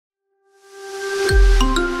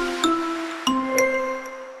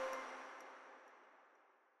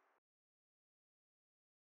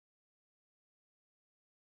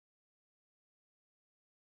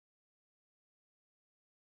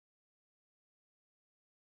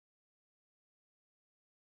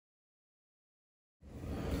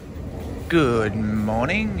Good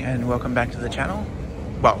morning and welcome back to the channel.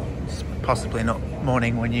 Well, it's possibly not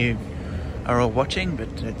morning when you are all watching, but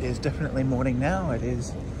it is definitely morning now. It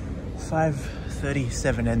is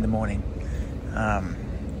 5:37 in the morning.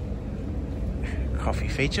 Coffee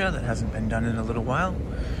feature that hasn't been done in a little while.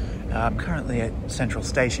 I'm currently at Central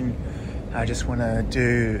Station. I just want to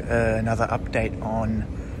do another update on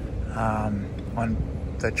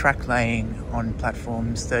the track laying on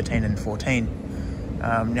platforms 13 and 14.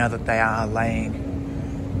 Now that they are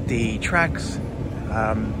laying the tracks,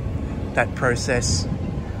 that process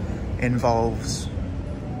involves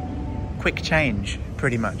quick change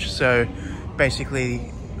pretty much. So basically,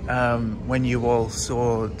 when you all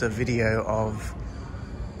saw the video of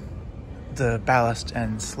the ballast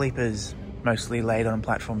and sleepers mostly laid on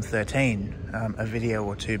platform 13, a video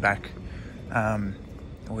or two back,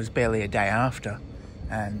 it was barely a day after,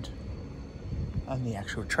 and the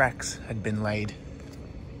actual tracks had been laid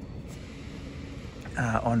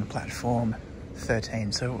on platform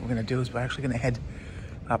 13. So what we're going to do is we're actually going to head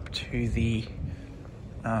up to the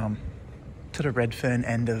Redfern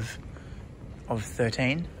end of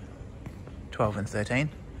 13, 12 and 13,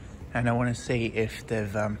 and I want to see if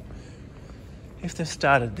they've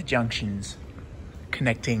started the junctions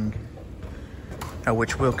connecting,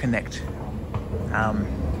 which will connect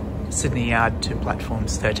Sydney Yard to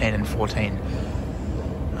platforms 13 and 14.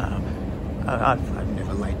 I've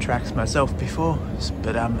never laid tracks myself before,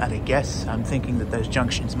 but at a guess, I'm thinking that those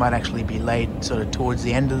junctions might actually be laid sort of towards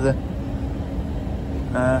the end of the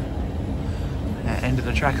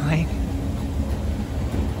track laying.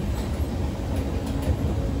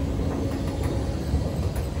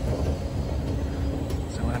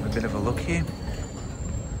 So we'll have a bit of a look here.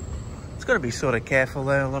 It's got to be sort of careful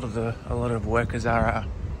though. A lot of workers are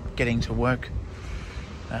getting to work,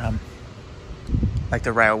 like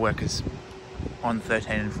the rail workers on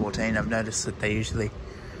 13 and 14. I've noticed that they usually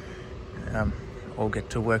all get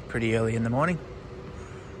to work pretty early in the morning,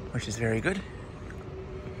 which is very good.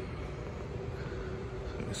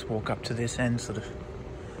 So just walk up to this end, sort of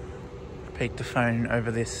peek the phone over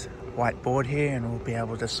this white board here, and we'll be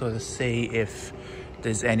able to sort of see if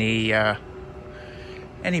there's any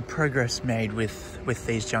progress made with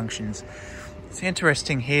these junctions. It's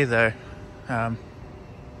interesting here though,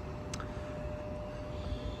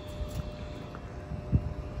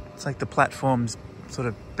 it's like the platform's sort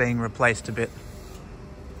of being replaced a bit.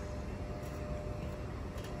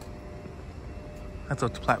 I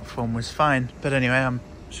thought the platform was fine, but anyway, I'm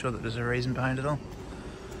sure that there's a reason behind it all.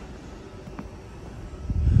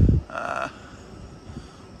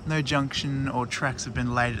 No junction or tracks have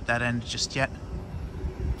been laid at that end just yet.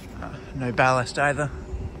 No ballast either.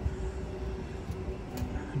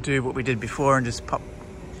 Do what we did before and just pop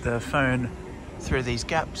the phone through these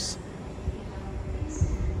gaps.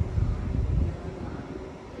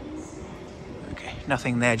 Okay,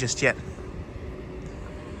 nothing there just yet.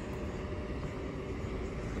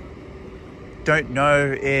 Don't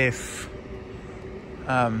know if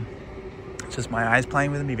it's just my eyes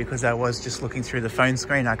playing with me, because I was just looking through the phone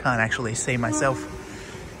screen. I can't actually see myself.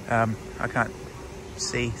 I can't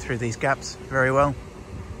see through these gaps very well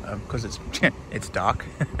because it's dark.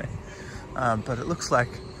 But it looks like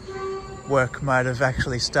work might have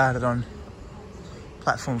actually started on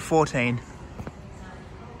platform 14.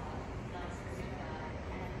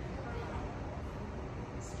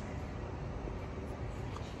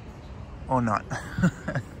 Or not.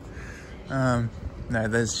 No,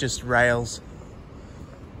 there's just rails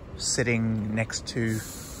sitting next to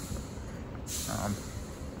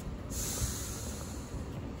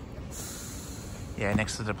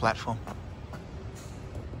next to the platform.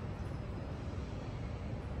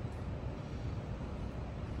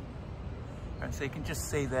 And so you can just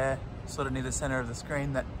see there, sort of near the center of the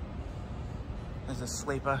screen, that there's a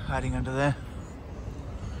sleeper hiding under there.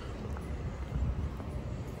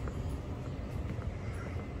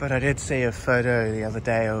 But I did see a photo the other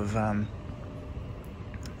day of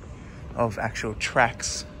actual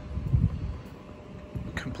tracks,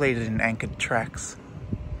 completed and anchored tracks,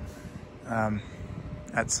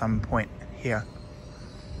 at some point here.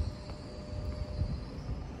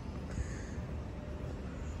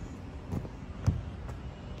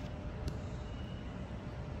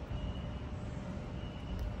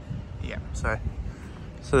 Yeah, so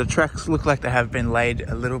the tracks look like they have been laid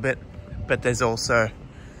a little bit, but there's also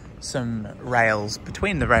some rails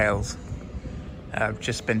between the rails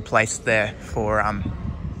just been placed there for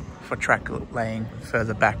track laying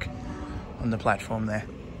further back on the platform there.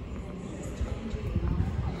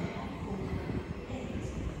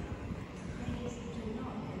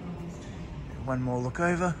 One more look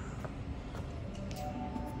over.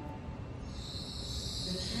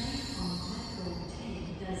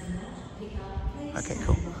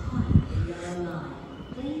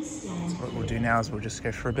 now is we'll just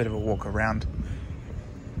go for a bit of a walk around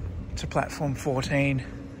to platform 14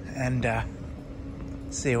 and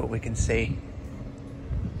see what we can see.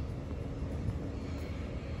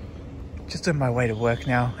 Just on my way to work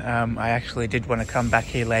now. I actually did want to come back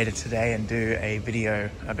here later today and do a video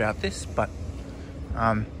about this, but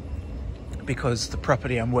because the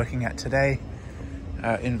property I'm working at today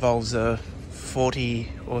involves a 40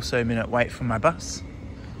 or so minute wait for my bus,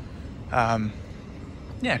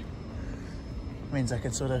 yeah, means I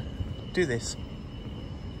can sort of do this.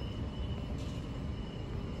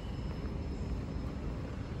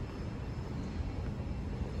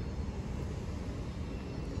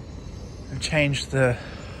 They've changed the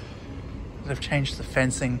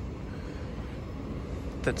fencing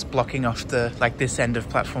that's blocking off like this end of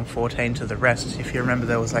platform 14 to the rest. If you remember,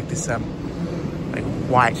 there was like this like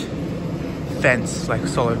white fence, like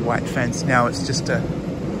solid white fence. Now it's just a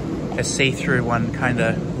see-through one, kind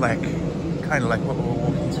of like what we were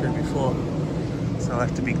walking through before. So I'll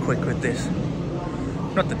have to be quick with this.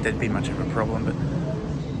 Not that there'd be much of a problem, but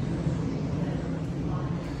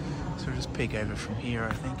so we'll just peek over from here,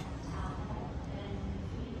 I think.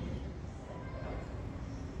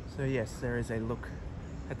 So yes, there is a look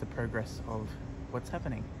at the progress of what's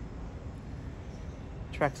happening.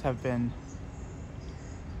 Tracks have been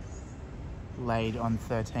laid on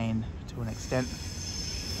 13 to an extent,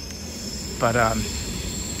 but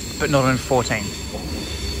not on 14.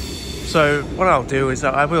 So what I'll do is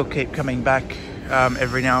I will keep coming back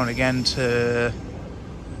every now and again to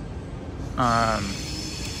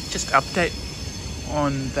just update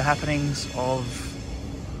on the happenings of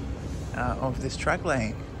this track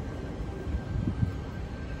laying.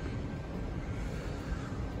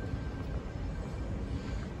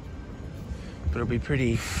 But it'll be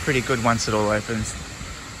pretty good once it all opens.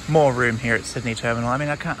 More room here at Sydney Terminal. I mean,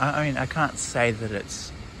 I can't say that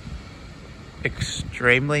it's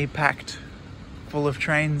extremely packed full of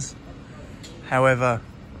trains. However,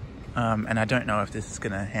 and I don't know if this is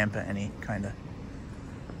going to hamper any kind of,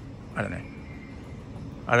 I don't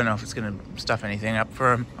know if it's going to stuff anything up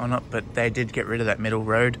for them or not, but they did get rid of that middle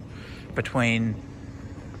road between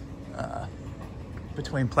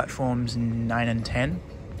platforms 9 and 10.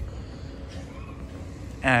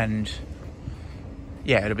 And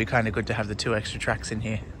yeah, it'll be kind of good to have the 2 extra tracks in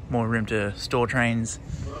here. More room to store trains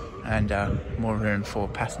and more room for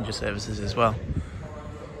passenger services as well,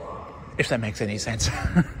 if that makes any sense.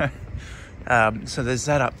 So there's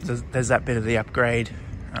there's that bit of the upgrade.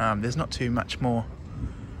 There's not too much more,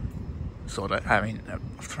 sort of, I mean,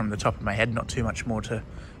 from the top of my head, not too much more to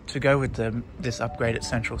go with this upgrade at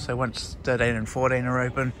Central. So once 13 and 14 are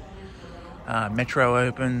open, Metro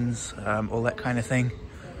opens, all that kind of thing,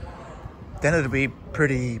 then it'll be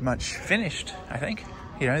pretty much finished, I think.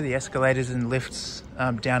 You know, the escalators and lifts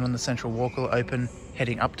down on the Central Walk will open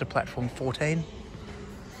heading up to platform 14.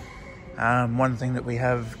 One thing that we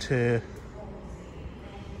have to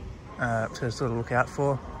sort of look out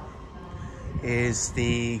for is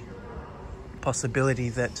the possibility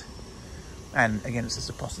that, and again it's just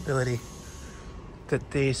a possibility, that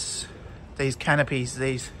these canopies,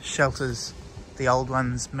 these shelters, the old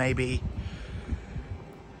ones, may be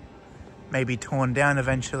torn down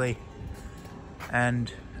eventually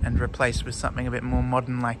and replaced with something a bit more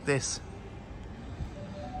modern like this.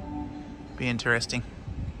 Be interesting.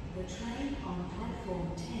 The train on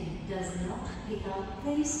platform 10 does not pick up.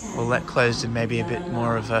 Please stand. Well, that closed in maybe a bit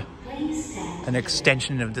more of an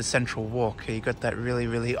extension of the Central Walk. You got that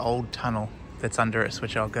really old tunnel that's under us,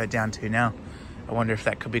 which I'll go down to now. I wonder if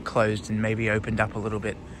that could be closed and maybe opened up a little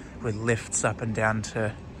bit with lifts up and down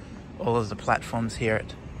to all of the platforms here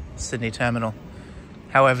at Sydney Terminal.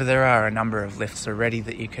 However, there are a number of lifts already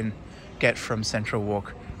that you can get from Central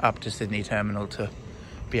Walk up to Sydney Terminal to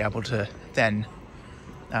be able to then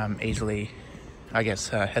easily, I guess,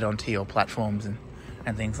 head on to your platforms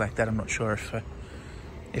and things like that. I'm not sure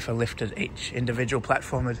if a lift at each individual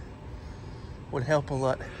platform would help a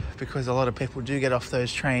lot, because a lot of people do get off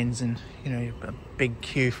those trains and, you know, a big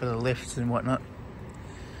queue for the lifts and whatnot.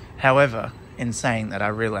 However, in saying that, I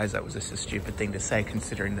realise that was just a stupid thing to say,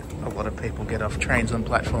 considering that a lot of people get off trains on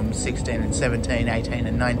platforms 16 and 17, 18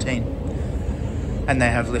 and 19, and they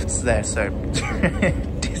have lifts there, so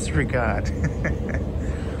disregard.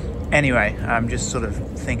 Anyway, I'm just sort of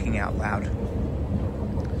thinking out loud.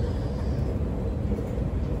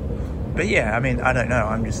 But yeah, I mean, I don't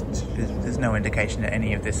know, there's no indication that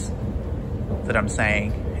any of this that I'm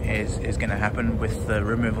saying is going to happen with the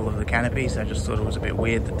removal of the canopies. I just thought it was a bit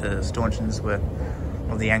weird that the stanchions were,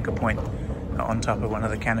 or the anchor point on top of one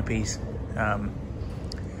of the canopies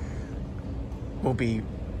won't be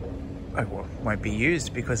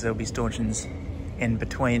used, because there'll be stanchions in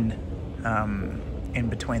between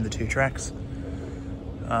the two tracks,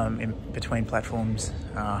 in between platforms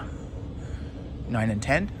 9 and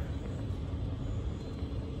 10.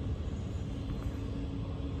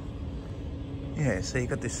 Yeah, so you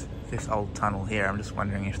got this old tunnel here. I'm just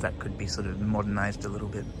wondering if that could be sort of modernized a little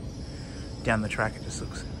bit down the track. It just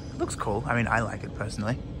looks cool. I mean, I like it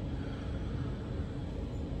personally,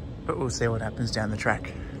 but we'll see what happens down the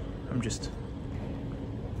track. I'm just,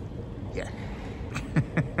 yeah.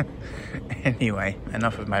 Anyway,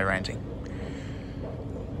 enough of my ranting.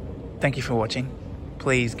 Thank you for watching.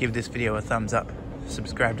 Please give this video a thumbs up,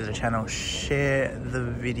 subscribe to the channel, share the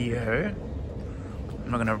video. I'm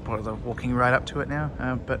not going to bother walking right up to it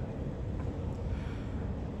now, but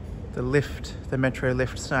the metro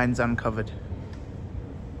lift sign's uncovered.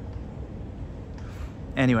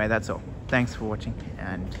 Anyway, that's all. Thanks for watching,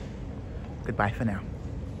 and goodbye for now.